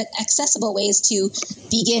ways to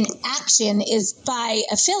begin action is by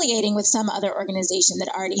affiliating with some other organization that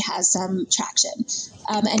already has some traction.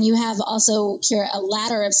 And you have also here a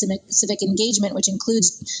ladder of civic engagement, which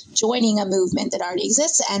includes joining a movement that already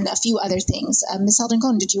exists and a few other things. Ms.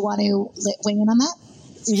 Selden-Cohen, did you want to weigh in on that?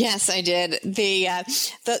 Yes, I did.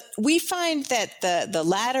 We find that the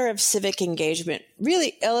ladder of civic engagement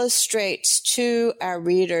really illustrates to our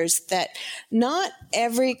readers that not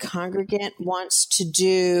every congregant wants to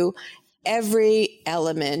do every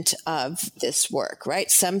element of this work,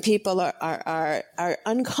 right? Some people are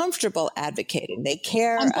uncomfortable advocating. They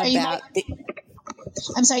care I'm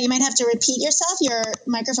sorry, you might have to repeat yourself. Your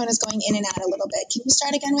microphone is going in and out a little bit. Can you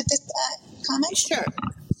start again with this comment? Sure.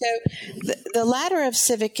 So the ladder of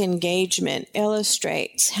civic engagement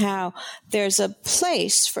illustrates how there's a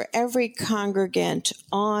place for every congregant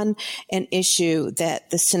on an issue that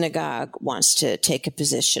the synagogue wants to take a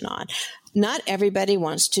position on. Not everybody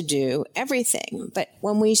wants to do everything, but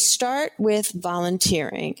when we start with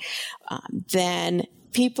volunteering, then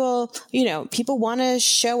people want to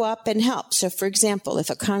show up and help. So, for example, if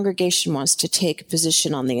a congregation wants to take a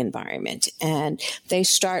position on the environment and they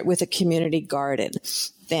start with a community garden,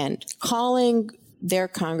 then calling their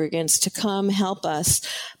congregants to come help us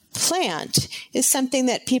plant is something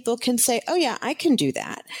that people can say, oh yeah, I can do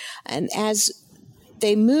that. And as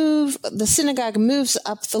the synagogue moves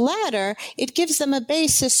up the ladder, it gives them a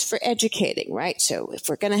basis for educating, right? So if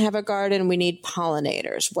we're going to have a garden, we need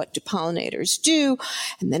pollinators. What do pollinators do?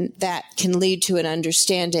 And then that can lead to an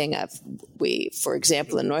understanding of, for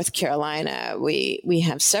example, in North Carolina, we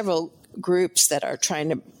have several groups that are trying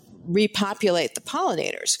to repopulate the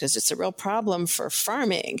pollinators because it's a real problem for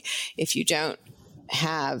farming if you don't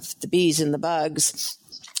have the bees and the bugs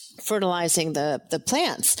fertilizing the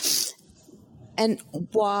plants. And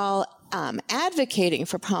while advocating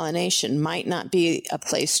for pollination might not be a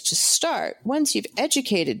place to start, once you've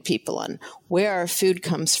educated people on where our food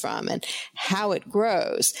comes from and how it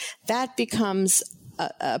grows, that becomes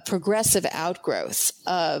a progressive outgrowth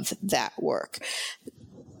of that work.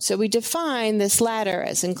 So we define this ladder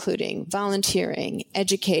as including volunteering,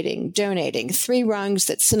 educating, donating, 3 rungs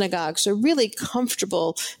that synagogues are really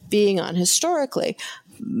comfortable being on historically,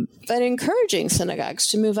 but encouraging synagogues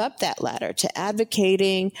to move up that ladder to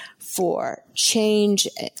advocating for change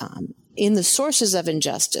in the sources of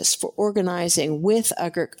injustice, for organizing with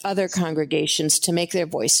other congregations to make their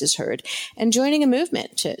voices heard, and joining a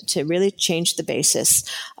movement to really change the basis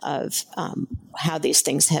of how these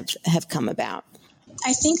things have come about.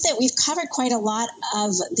 I think that we've covered quite a lot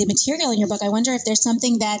of the material in your book. I wonder if there's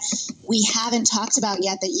something that we haven't talked about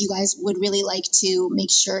yet that you guys would really like to make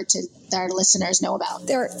sure that our listeners know about.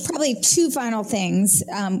 There are probably 2 final things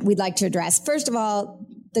we'd like to address. First of all,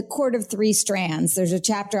 the cord of 3 strands. There's a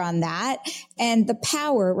chapter on that. And the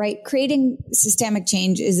power, right? Creating systemic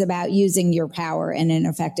change is about using your power in an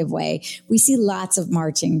effective way. We see lots of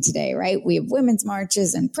marching today, right? We have women's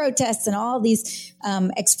marches and protests and all these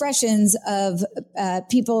expressions of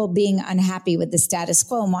people being unhappy with the status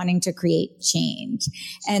quo and wanting to create change.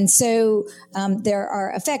 And so there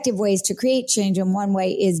are effective ways to create change, and one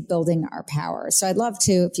way is building our power. So I'd love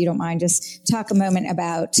to, if you don't mind, just talk a moment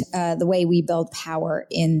about the way we build power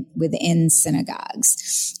within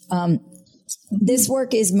synagogues. This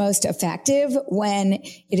work is most effective when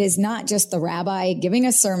it is not just the rabbi giving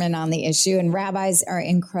a sermon on the issue, and rabbis are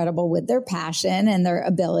incredible with their passion and their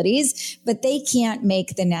abilities, but they can't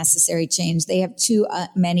make the necessary change. They have too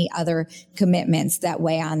many other commitments that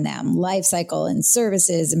weigh on them, life cycle and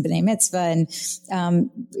services and B'nai Mitzvah and,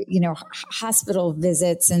 hospital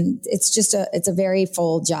visits. And it's a very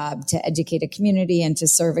full job to educate a community and to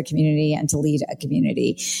serve a community and to lead a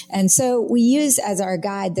community. And so we use as our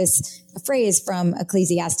guide a phrase from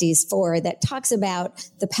Ecclesiastes 4 that talks about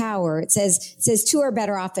the power. It says two are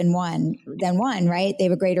better off than one, right? They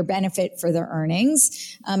have a greater benefit for their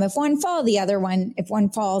earnings. If one falls, the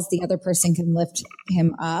other person can lift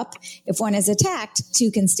him up. If one is attacked,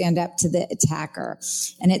 two can stand up to the attacker.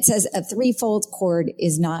 And it says a threefold cord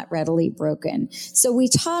is not readily broken. So we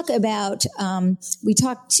talk to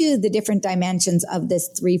the different dimensions of this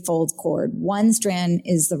threefold cord. One strand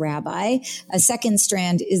is the rabbi. A second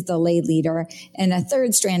strand is the lay leader, and a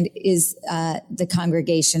third strand is the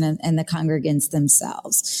congregation and the congregants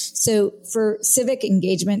themselves. So for civic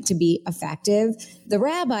engagement to be effective, the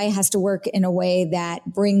rabbi has to work in a way that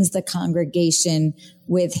brings the congregation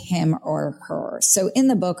with him or her. So in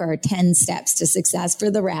the book are 10 steps to success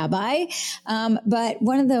for the rabbi. But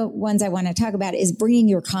one of the ones I want to talk about is bringing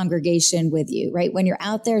your congregation with you, right? When you're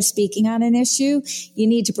out there speaking on an issue, you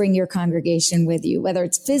need to bring your congregation with you, whether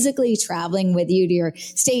it's physically traveling with you to your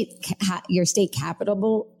state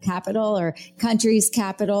capital or country's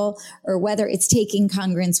capital, or whether it's taking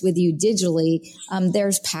congregants with you digitally.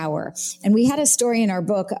 There's power. And we had a story in our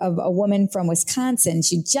book of a woman from Wisconsin.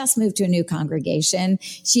 She just moved to a new congregation.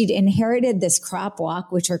 She'd inherited this crop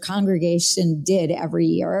walk, which her congregation did every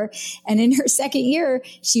year. And in her second year,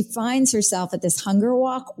 she finds herself at this hunger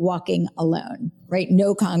walk walking alone, right?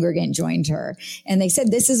 No congregant joined her. And they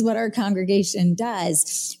said, this is what our congregation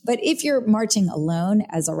does. But if you're marching alone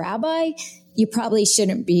as a rabbi, you probably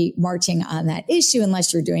shouldn't be marching on that issue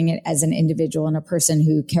unless you're doing it as an individual and a person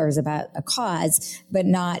who cares about a cause, but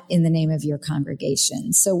not in the name of your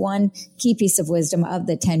congregation. So one key piece of wisdom of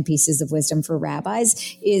the 10 pieces of wisdom for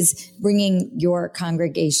rabbis is bringing your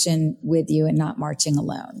congregation with you and not marching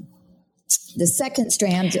alone. The second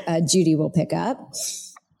strand, Judy will pick up.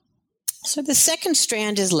 So the second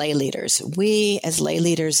strand is lay leaders. We as lay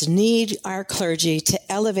leaders need our clergy to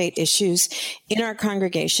elevate issues in our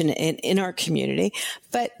congregation and in our community.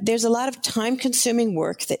 But there's a lot of time-consuming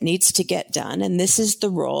work that needs to get done, and this is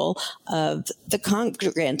the role of the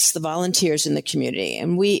congregants, the volunteers in the community.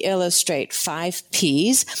 And we illustrate 5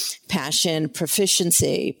 Ps: passion,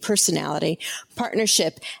 proficiency, personality,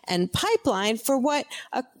 partnership, and pipeline for what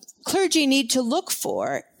a clergy need to look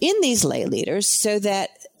for in these lay leaders so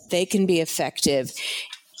that they can be effective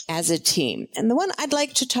as a team. And the one I'd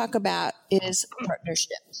like to talk about is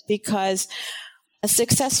partnership, because a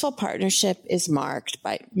successful partnership is marked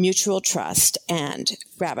by mutual trust. And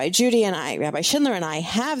Rabbi Schindler and I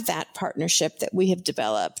have that partnership that we have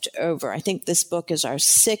developed over, I think this book is our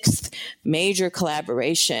 6th major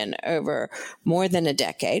collaboration over more than a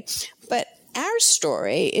decade. But our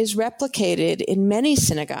story is replicated in many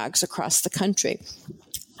synagogues across the country.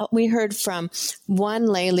 We heard from one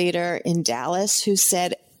lay leader in Dallas who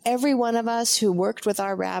said every one of us who worked with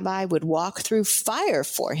our rabbi would walk through fire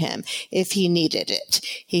for him if he needed it.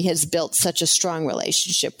 He has built such a strong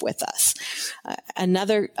relationship with us.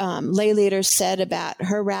 Another lay leader said about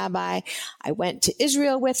her rabbi, I went to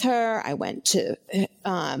Israel with her. I went to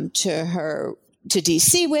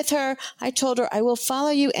DC with her. I told her, I will follow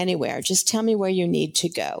you anywhere. Just tell me where you need to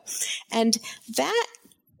go. And that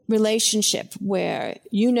relationship where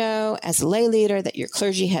you know as a lay leader that your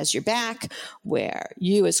clergy has your back, where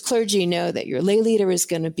you as clergy know that your lay leader is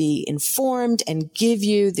going to be informed and give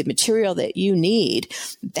you the material that you need,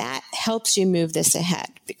 that helps you move this ahead.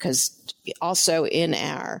 Because also in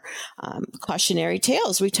our cautionary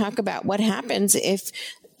tales, we talk about what happens if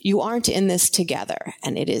you aren't in this together,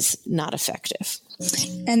 and it is not effective.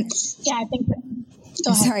 And yeah, I think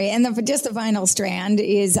Sorry. And just the final strand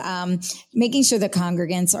is making sure the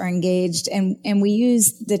congregants are engaged. And we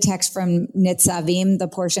use the text from Nitzavim, the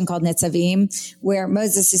portion called Nitzavim, where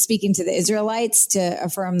Moses is speaking to the Israelites to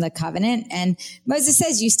affirm the covenant. And Moses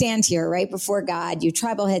says, you stand here right before God, you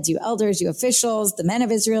tribal heads, you elders, you officials, the men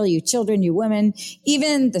of Israel, you children, you women,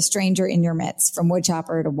 even the stranger in your midst, from wood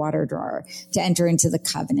chopper to water drawer, to enter into the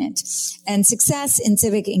covenant. And success in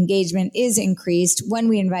civic engagement is increased when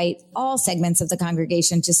we invite all segments of the congregation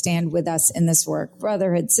congregation to stand with us in this work.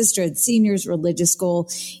 Brotherhood, sisterhood, seniors, religious school.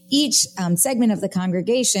 Each segment of the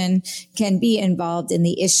congregation can be involved in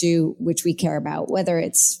the issue which we care about, whether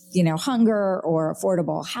it's hunger or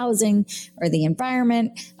affordable housing or the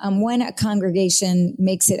environment. When a congregation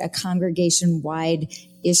makes it a congregation-wide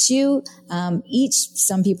issue,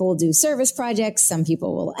 some people will do service projects, some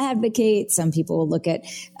people will advocate, some people will look at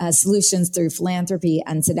solutions through philanthropy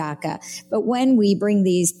and tzedakah. But when we bring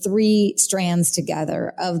these three strands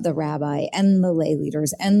together of the rabbi and the lay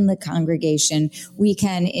leaders and the congregation, we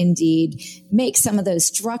can indeed make some of those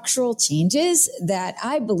structural changes that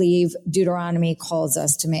I believe Deuteronomy calls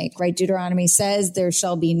us to make, right? Deuteronomy says there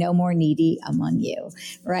shall be no more needy among you,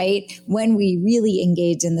 right? When we really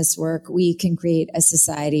engage in this work, we can create a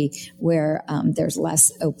society where there's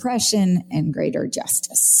less oppression and greater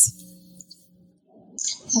justice.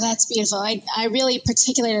 Well, that's beautiful. I really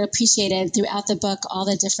particularly appreciated throughout the book all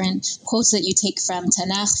the different quotes that you take from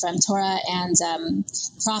Tanakh, from Torah and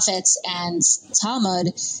prophets and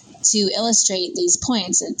Talmud to illustrate these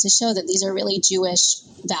points and to show that these are really Jewish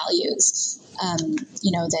values.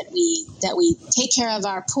 That we take care of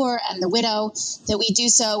our poor and the widow, that we do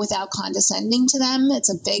so without condescending to them.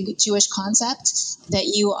 It's a big Jewish concept that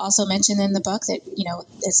you also mentioned in the book, that,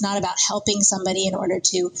 it's not about helping somebody in order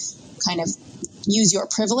to kind of use your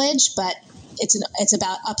privilege, but it's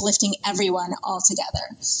about uplifting everyone all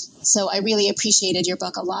together. So I really appreciated your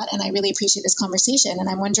book a lot, and I really appreciate this conversation. And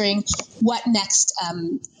I'm wondering what next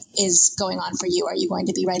is going on for you. Are you going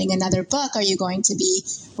to be writing another book? Are you going to be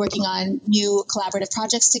working on new collaborative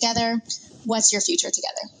projects together? What's your future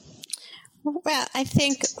together? Well, I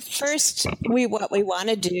think first what we want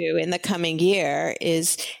to do in the coming year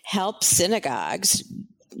is help synagogues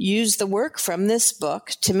use the work from this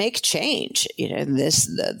book to make change.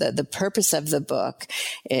 The purpose of the book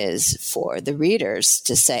is for the readers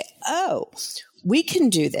to say, oh, we can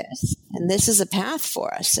do this, and this is a path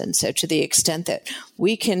for us. And so to the extent that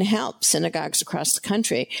we can help synagogues across the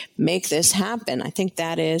country make this happen, I think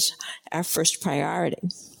that is our first priority.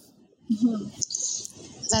 Mm-hmm.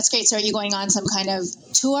 That's great. So are you going on some kind of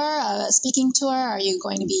tour, a speaking tour? Are you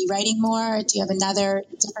going to be writing more? Do you have another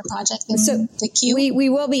different project in the queue? We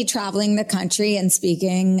will be traveling the country and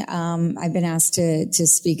speaking. I've been asked to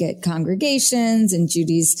speak at congregations, and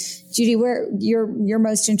Judy, where you're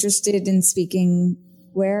most interested in speaking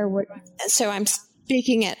where? So I'm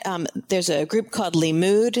speaking at, there's a group called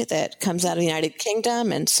Limud that comes out of the United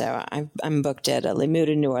Kingdom. And so I'm booked at a Limud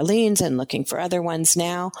in New Orleans and looking for other ones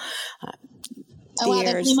now.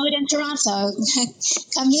 There's Limud in Toronto.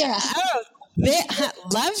 Come here. Oh,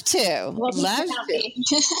 love to. Love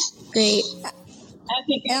to. Great.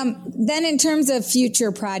 Then in terms of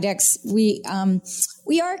future projects, we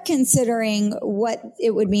are considering what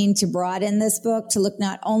it would mean to broaden this book to look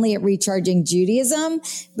not only at recharging Judaism,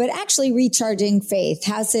 but actually recharging faith,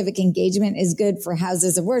 how civic engagement is good for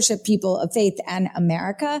houses of worship, people of faith, and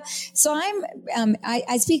America. So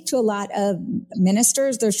I speak to a lot of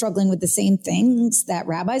ministers. They're struggling with the same things that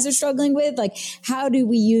rabbis are struggling with. Like, how do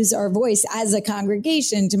we use our voice as a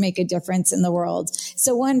congregation to make a difference in the world?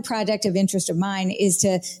 So one project of interest of mine is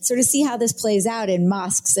to sort of see how this plays out in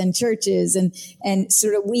mosques and churches, and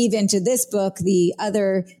sort of weave into this book the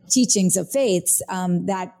other teachings of faiths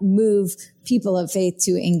that move people of faith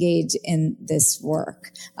to engage in this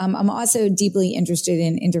work. I'm also deeply interested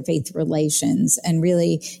in interfaith relations and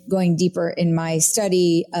really going deeper in my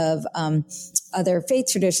study of other faith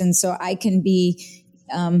traditions so I can be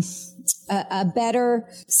a better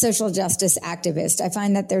social justice activist. I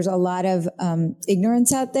find that there's a lot of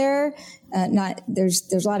ignorance out there.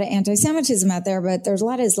 There's a lot of anti-Semitism out there, but there's a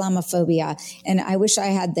lot of Islamophobia. And I wish I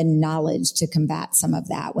had the knowledge to combat some of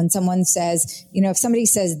that. When someone says, if somebody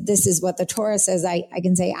says, this is what the Torah says, I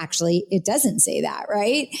can say, actually, it doesn't say that,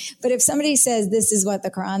 right? But if somebody says, this is what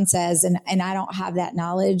the Quran says, and I don't have that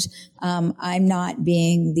knowledge, I'm not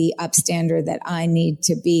being the upstander that I need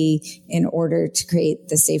to be in order to create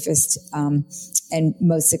the safest and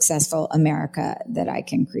most successful America that I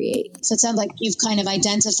can create. So it sounds like you've kind of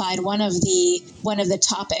identified one of the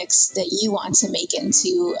topics that you want to make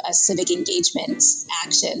into a civic engagement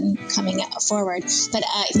action coming forward. But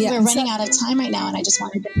we're running out of time right now, and I just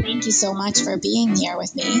wanted to thank you so much for being here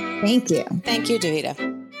with me. Thank you. Thank you,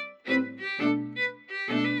 Davida.